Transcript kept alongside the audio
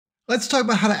Let's talk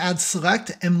about how to add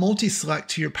select and multi-select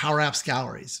to your PowerApps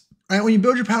galleries. Right? When you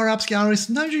build your PowerApps galleries,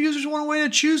 sometimes your users want a way to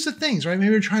choose the things, right?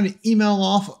 Maybe you're trying to email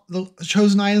off the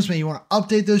chosen items. Maybe you want to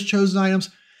update those chosen items.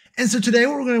 And so today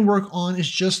what we're going to work on is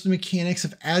just the mechanics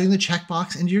of adding the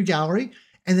checkbox into your gallery,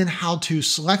 and then how to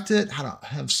select it, how to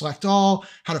have select all,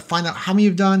 how to find out how many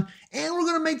you've done. And we're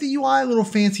going to make the UI a little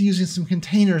fancy using some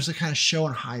containers to kind of show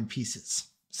and hide pieces.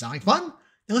 Sound like fun?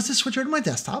 Now let's just switch over to my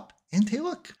desktop and take a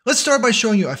look. Let's start by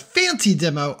showing you a fancy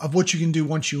demo of what you can do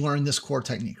once you learn this core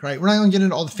technique, right? We're not going to get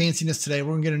into all the fanciness today.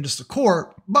 We're going to get into just the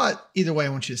core, but either way, I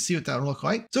want you to see what that will look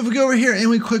like. So if we go over here and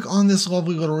we click on this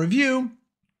lovely little review.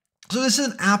 So this is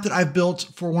an app that I've built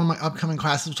for one of my upcoming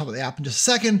classes. We'll talk about the app in just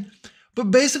a second. But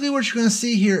basically what you're going to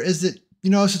see here is that, you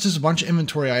notice it's just a bunch of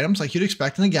inventory items like you'd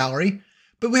expect in a gallery,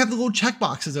 but we have the little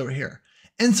checkboxes over here.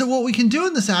 And so what we can do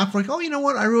in this app, we're like, oh, you know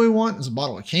what I really want is a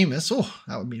bottle of Camus. Oh,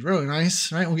 that would be really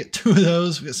nice, right? We'll get 2 of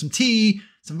those. We get some tea,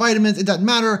 some vitamins. It doesn't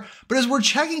matter. But as we're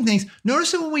checking things,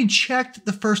 notice that when we checked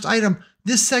the first item,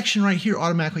 this section right here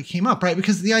automatically came up, right?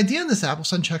 Because the idea in this app, we'll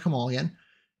uncheck them all again,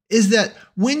 is that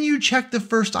when you check the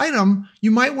first item, you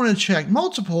might want to check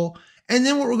multiple. And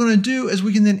then what we're going to do is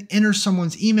we can then enter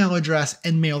someone's email address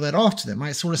and mail that off to them.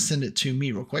 I sort of send it to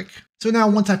me real quick. So now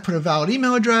once I put a valid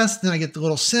email address, then I get the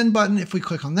little send button. If we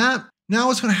click on that, now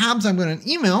what's going to happen is I'm going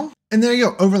to email, and there you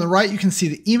go. Over on the right, you can see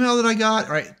the email that I got,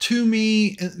 right, to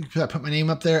me. I put my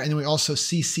name up there, and then we also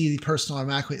CC the person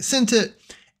automatically that sent it.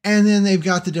 And then they've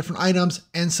got the different items.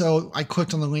 And so I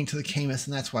clicked on the link to the Camus,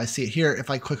 and that's why I see it here.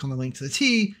 If I click on the link to the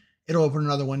tea, it'll open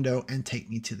another window and take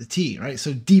me to the tea, right?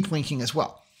 So deep linking as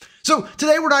well. So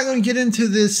today we're not going to get into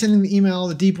this sending the email,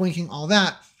 the deep linking, all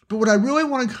that. But what I really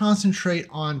want to concentrate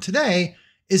on today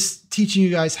is teaching you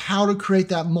guys how to create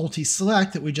that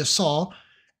multi-select that we just saw,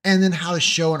 and then how to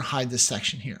show and hide this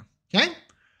section here. Okay.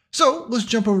 So let's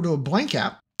jump over to a blank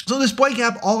app. So this blank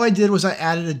app, all I did was I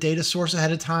added a data source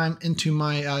ahead of time into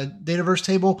my Dataverse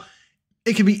table.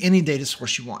 It could be any data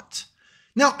source you want.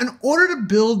 Now, in order to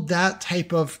build that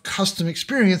type of custom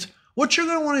experience, what you're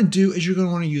going to want to do is you're going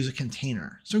to want to use a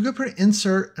container. So we're going to put an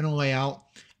insert and a layout,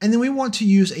 and then we want to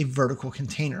use a vertical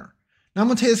container. Now I'm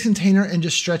going to take this container and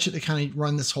just stretch it to kind of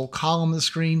run this whole column of the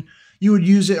screen. You would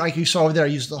use it like you saw over there. I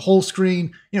use the whole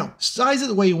screen, size it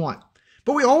the way you want.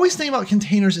 But we always think about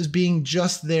containers as being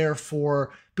just there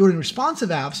for building responsive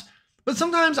apps. But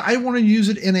sometimes I want to use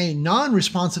it in a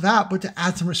non-responsive app, but to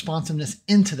add some responsiveness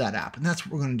into that app. And that's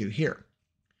what we're going to do here.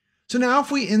 So now if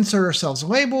we insert ourselves a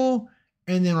label,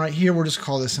 and then right here, we'll just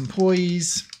call this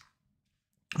employees.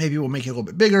 Maybe we'll make it a little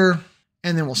bit bigger,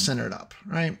 and then we'll center it up,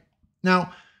 right?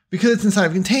 Now, because it's inside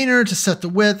of a container, to set the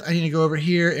width, I need to go over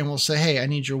here and we'll say, hey, I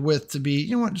need your width to be,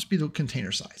 just be the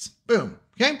container size. Boom,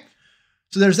 okay?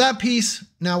 So there's that piece.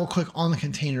 Now we'll click on the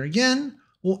container again.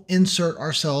 We'll insert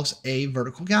ourselves a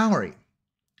vertical gallery.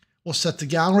 We'll set the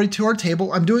gallery to our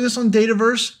table. I'm doing this on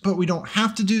Dataverse, but we don't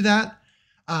have to do that.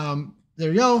 There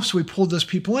you go. So we pulled those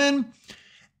people in.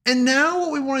 And now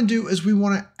what we want to do is we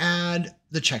want to add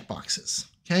the checkboxes.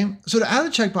 Okay. So to add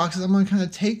the checkboxes, I'm going to kind of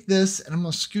take this and I'm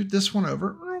going to scoot this one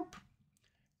over.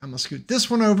 I'm going to scoot this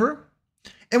one over.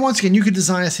 And once again, you could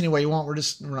design this any way you want. We're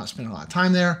not spending a lot of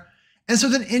time there. And so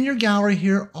then in your gallery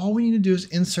here, all we need to do is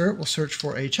insert. We'll search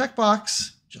for a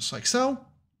checkbox, just like so.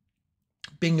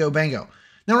 Bingo, bango.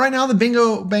 Now, right now, the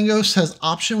bingo, bango says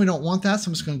option. We don't want that. So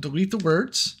I'm just going to delete the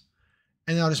words.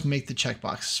 And then I'll just make the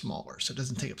checkbox smaller so it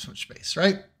doesn't take up so much space,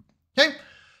 right? Okay.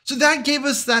 So that gave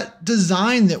us that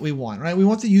design that we want, right? We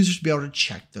want the users to be able to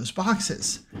check those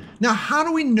boxes. Now, how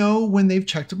do we know when they've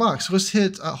checked a box? So let's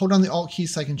hold down the Alt key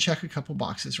so I can check a couple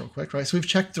boxes real quick, right? So we've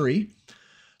checked 3.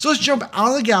 So let's jump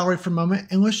out of the gallery for a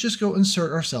moment and let's just go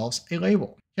insert ourselves a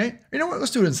label. Okay. You know what?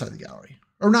 Let's do it inside the gallery,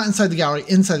 or not inside the gallery,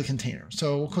 inside the container.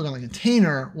 So we'll click on the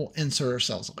container. We'll insert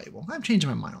ourselves a label. I'm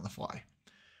changing my mind on the fly.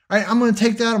 All right. I'm going to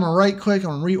take that. I'm going to right click.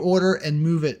 I'm going to reorder and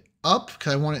move it up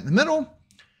because I want it in the middle.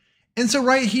 And so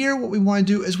right here, what we want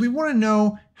to do is we want to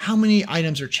know how many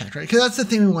items are checked, right? Because that's the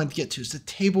thing we want to get to, is the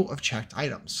table of checked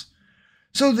items.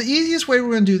 So the easiest way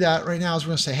we're going to do that right now is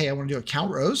we're going to say, hey, I want to do a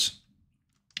count rows.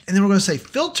 And then we're going to say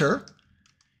filter.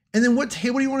 And then what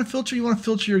table do you want to filter? You want to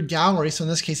filter your gallery. So in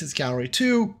this case, it's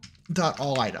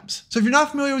gallery2.allItems. So if you're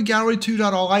not familiar with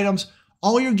gallery2.allItems,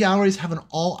 all your galleries have an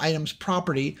all items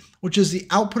property, which is the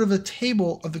output of a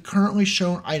table of the currently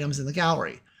shown items in the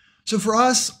gallery. So for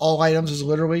us, all items is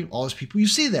literally all those people you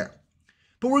see there.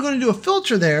 But we're going to do a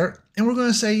filter there, and we're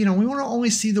going to say, we want to only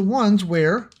see the ones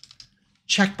where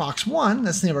checkbox 1,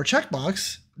 that's the name of our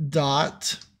checkbox,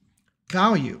 dot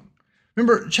value.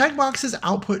 Remember, checkboxes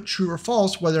output true or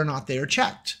false whether or not they are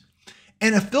checked.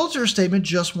 And a filter statement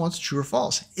just wants true or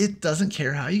false. It doesn't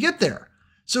care how you get there.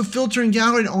 So filter in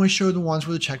gallery to only show the ones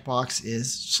where the checkbox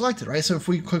is selected, right? So if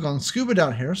we click on scuba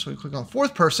down here, so we click on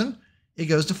fourth person, it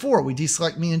goes to 4. We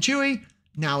deselect me and Chewy,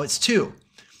 now it's 2.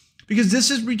 Because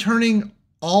this is returning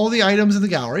all the items in the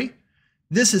gallery.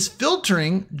 This is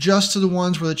filtering just to the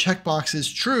ones where the checkbox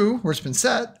is true, where it's been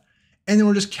set, and then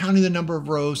we're just counting the number of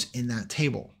rows in that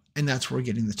table. And that's where we're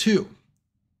getting the 2.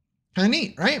 Kind of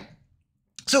neat, right?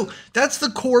 So that's the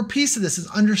core piece of this, is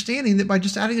understanding that by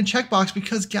just adding a checkbox,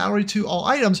 because gallery to all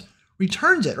items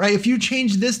returns it, right? If you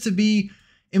change this to be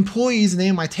employees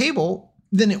name my table,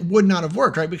 then it would not have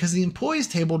worked, right? Because the employees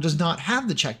table does not have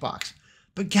the checkbox,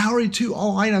 but gallery to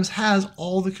all items has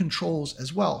all the controls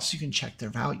as well. So you can check their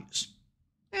values.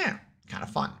 Yeah, kind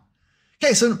of fun.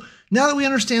 Okay, so now that we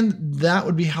understand that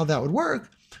would be how that would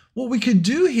work, what we could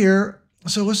do here,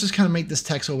 so let's just kind of make this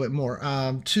text a little bit more.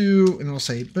 2, and we'll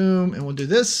say boom, and we'll do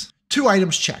this. 2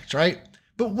 items checked, right?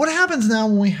 But what happens now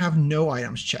when we have no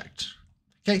items checked?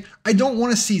 Okay, I don't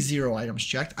want to see 0 items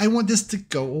checked. I want this to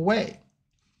go away.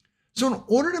 So in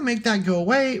order to make that go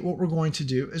away, what we're going to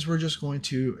do is we're just going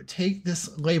to take this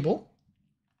label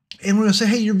and we're going to say,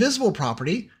 hey, your visible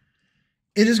property,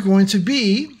 it is going to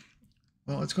be,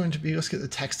 well, it's going to be, let's get the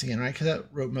text again, right? Because that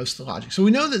wrote most of the logic. So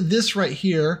we know that this right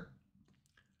here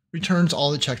returns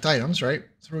all the checked items, right?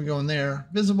 So we're going there,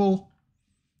 visible.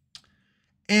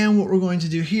 And what we're going to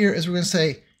do here is we're going to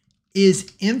say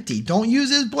is empty. Don't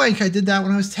use is blank. I did that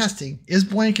when I was testing. Is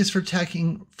blank is for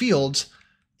checking fields.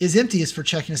 Is empty is for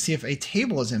checking to see if a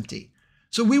table is empty.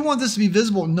 So we want this to be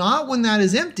visible, not when that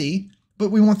is empty, but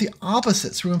we want the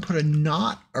opposite. So we're going to put a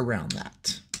not around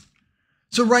that.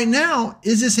 So right now,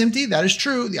 is this empty? That is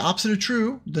true. The opposite of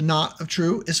true, the not of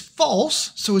true, is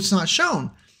false, so it's not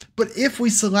shown. But if we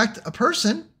select a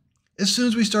person, as soon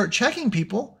as we start checking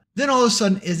people, then all of a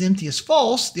sudden is empty is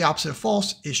false, the opposite of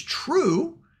false is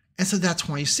true, and so that's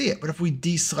why you see it. But if we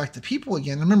deselect the people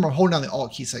again, remember I'm holding down the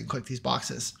Alt key so I can click these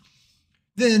boxes,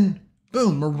 then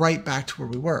boom, we're right back to where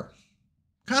we were.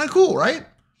 Kind of cool, right?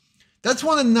 That's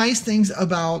one of the nice things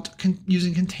about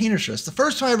using container strips. The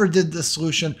first time I ever did this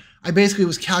solution, I basically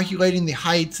was calculating the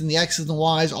heights and the X's and the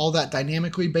Y's, all that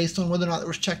dynamically based on whether or not there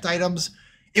was checked items.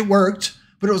 It worked,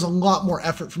 but it was a lot more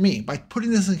effort for me. By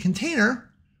putting this in a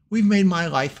container, we've made my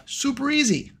life super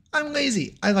easy. I'm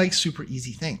lazy. I like super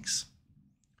easy things.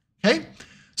 Okay,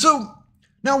 so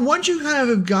now once you kind of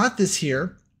have got this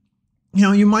here, you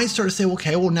know, you might start to say,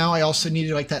 okay, well now I also need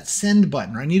like that send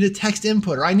button, or I need a text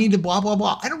input, or I need to blah, blah,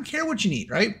 blah. I don't care what you need,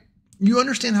 right? You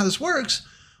understand how this works.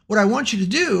 What I want you to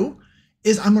do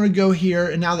is I'm going to go here,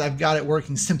 and now that I've got it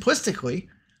working simplistically,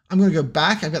 I'm going to go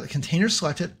back. I've got the container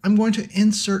selected. I'm going to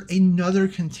insert another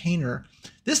container,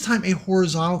 this time a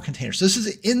horizontal container. So this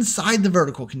is inside the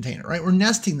vertical container, right? We're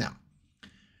nesting them.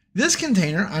 This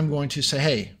container, I'm going to say,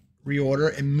 hey,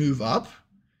 reorder and move up,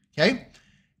 okay?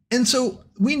 And so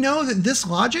we know that this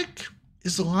logic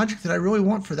is the logic that I really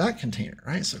want for that container,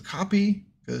 right? So copy,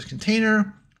 goes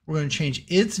container. We're going to change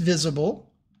its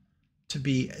visible to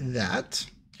be that.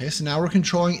 Okay, so now we're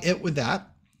controlling it with that.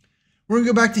 We're going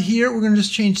to go back to here. We're going to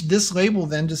just change this label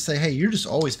then to say, hey, you're just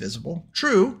always visible.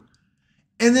 True.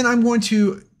 And then I'm going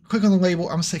to click on the label.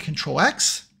 I'm going to say Control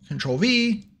X, Control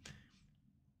V.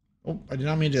 Oh, I did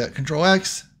not mean to do that. Control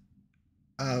X.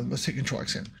 Let's hit Control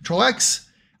X again. Control X.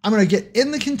 I'm going to get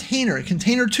in the container,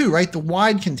 container 2, right? The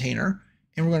wide container.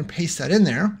 And we're going to paste that in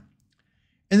there.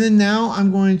 And then now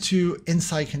I'm going to,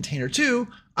 inside container 2,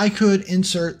 I could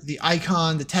insert the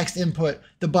icon, the text input,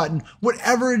 the button,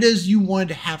 whatever it is you wanted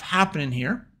to have happen in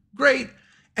here. Great.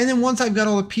 And then once I've got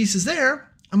all the pieces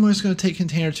there, I'm just going to take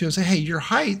container 2 and say, hey, your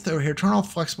height over here, turn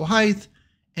off flexible height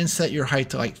and set your height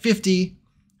to like 50.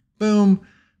 Boom.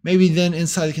 Maybe then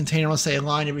inside the container, I'll say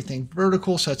align everything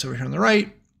vertical. So that's over here on the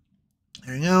right.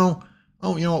 There you go.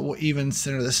 Oh, you know what? We'll even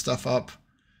center this stuff up.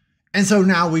 And so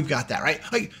now we've got that, right?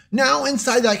 Like now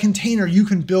inside that container, you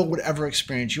can build whatever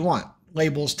experience you want.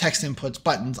 Labels, text inputs,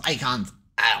 buttons, icons,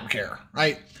 I don't care,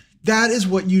 right? That is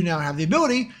what you now have the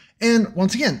ability. And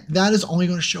once again, that is only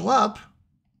going to show up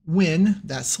when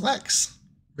that selects.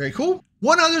 Very cool.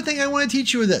 One other thing I want to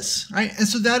teach you is this, right? And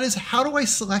so that is, how do I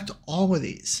select all of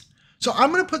these? So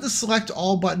I'm going to put the select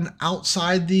all button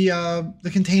outside the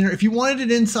container. If you wanted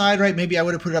it inside, right? Maybe I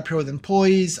would have put it up here with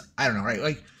employees. I don't know, right?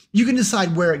 Like you can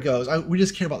decide where it goes. We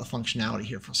just care about the functionality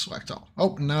here for select all.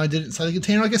 Oh, now I did it inside the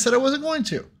container like I said I wasn't going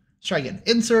to. Let's try again.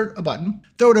 Insert a button,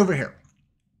 throw it over here.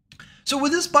 So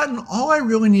with this button, all I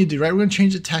really need to do, right? We're going to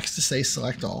change the text to say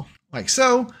select all, like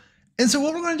so. And so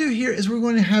what we're going to do here is we're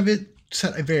going to have it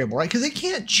set a variable, right? Because it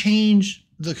can't change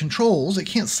the controls. It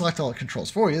can't select all the controls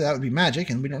for you. That would be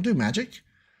magic, and we don't do magic.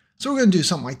 So we're going to do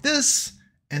something like this,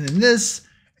 and then this,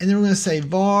 and then we're going to say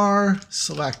var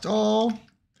select all.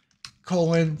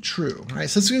 true, right?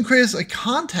 So it's going to create us a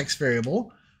context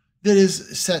variable that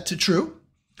is set to true.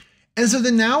 And so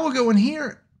then now we'll go in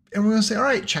here and we're going to say, all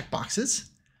right, checkboxes,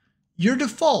 your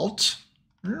default,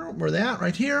 where they at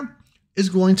right here, is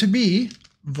going to be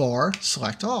var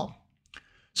select all.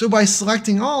 So by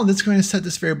selecting all, that's going to set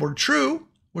this variable to true,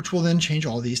 which will then change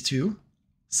all these to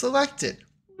selected.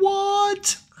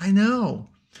 What? I know.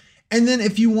 And then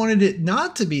if you wanted it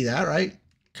not to be that, right?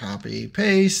 Copy,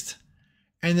 paste.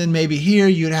 And then maybe here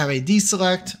you'd have a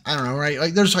deselect. I don't know, right?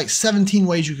 Like there's like 17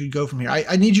 ways you could go from here.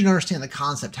 I need you to understand the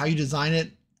concept. How you design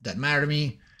it doesn't matter to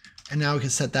me. And now we can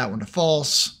set that one to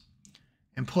false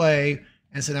and play.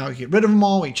 And so now we get rid of them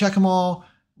all. We check them all.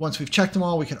 Once we've checked them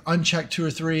all, we can uncheck 2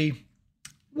 or 3.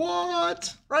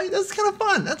 What? Right? That's kind of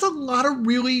fun. That's a lot of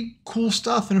really cool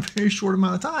stuff in a very short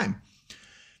amount of time.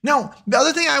 Now, the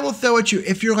other thing I will throw at you,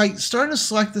 if you're like starting to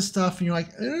select this stuff and you're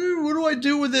like, what do I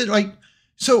do with it? Like,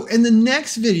 so in the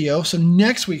next video, so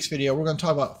next week's video, we're going to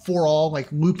talk about for all, like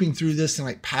looping through this and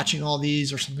like patching all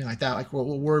these or something like that. Like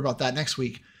we'll worry about that next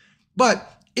week.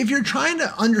 But if you're trying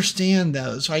to understand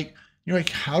those, like you're like,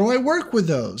 how do I work with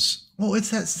those? Well,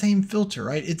 it's that same filter,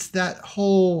 right? It's that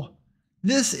whole,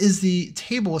 this is the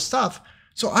table of stuff.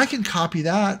 So I can copy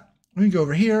that. We can go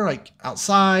over here, like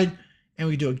outside, and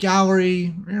we do a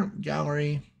gallery,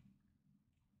 gallery.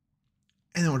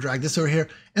 And then we'll drag this over here.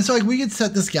 And so like we could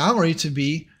set this gallery to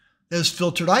be those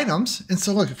filtered items. And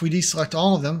so look, if we deselect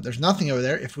all of them, there's nothing over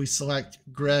there. If we select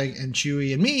Greg and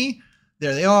Chewy and me,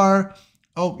 there they are.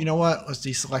 Oh, you know what? Let's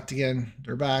deselect again.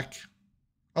 They're back.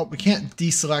 Oh, we can't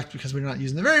deselect because we're not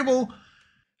using the variable.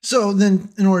 So then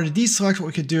in order to deselect, what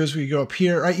we could do is we go up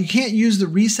here, right? You can't use the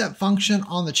reset function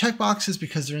on the checkboxes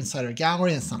because they're inside our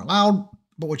gallery and it's not allowed.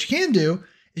 But what you can do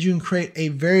is you can create a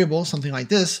variable, something like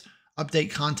this,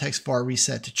 update context var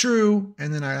reset to true.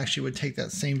 And then I actually would take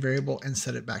that same variable and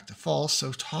set it back to false.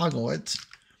 So toggle it,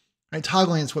 right?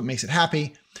 Toggling is what makes it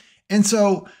happy. And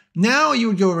so now you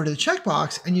would go over to the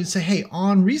checkbox and you'd say, hey,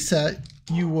 on reset,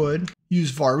 you would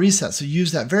use var reset. So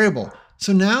use that variable.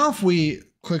 So now if we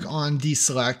click on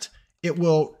deselect, it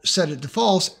will set it to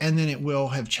false and then it will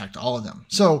have checked all of them.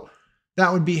 So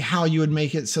that would be how you would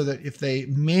make it so that if they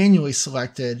manually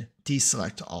selected,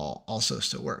 deselect all also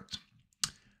still worked.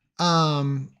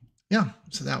 Yeah,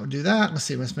 so that would do that.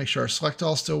 Let's make sure our select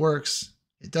all still works.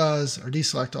 It does. Our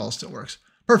deselect all still works.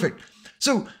 Perfect.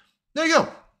 So there you go.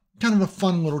 Kind of a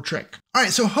fun little trick. All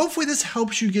right, so hopefully this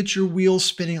helps you get your wheels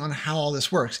spinning on how all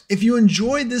this works. If you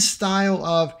enjoyed this style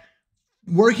of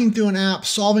working through an app,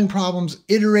 solving problems,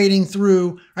 iterating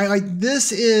through, right? Like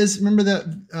this is, remember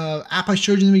that app I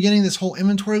showed you in the beginning, this whole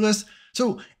inventory list?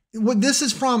 So what this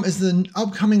is from is the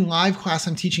upcoming live class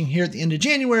I'm teaching here at the end of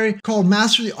January called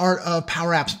Master the Art of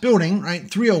PowerApps Building, right?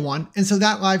 301. And so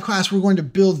that live class, we're going to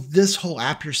build this whole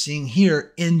app you're seeing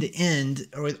here end to end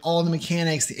with all the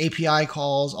mechanics, the API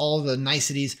calls, all the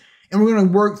niceties. And we're going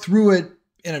to work through it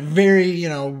in a very,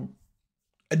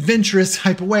 adventurous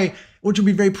type of way, which will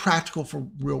be very practical for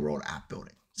real world app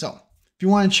building. So if you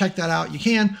want to check that out, you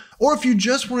can. Or if you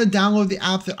just want to download the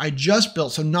app that I just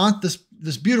built, so not this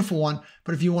beautiful one,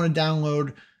 but if you want to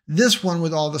download this one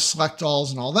with all the select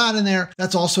alls and all that in there,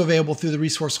 that's also available through the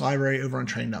resource library over on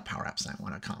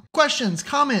training.powerappsnetone.com. Questions,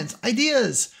 comments,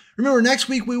 ideas. Remember, next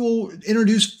week we will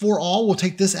introduce for all. We'll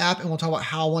take this app and we'll talk about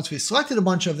how once we've selected a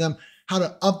bunch of them, how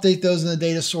to update those in the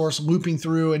data source, looping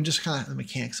through, and just kind of the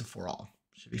mechanics of for all.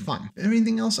 Should be fun.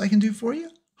 Anything else I can do for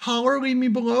you? Holler, leave me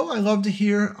below. I love to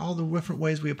hear all the different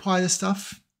ways we apply this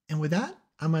stuff. And with that,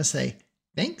 I'm going to say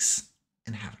thanks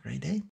and have a great day.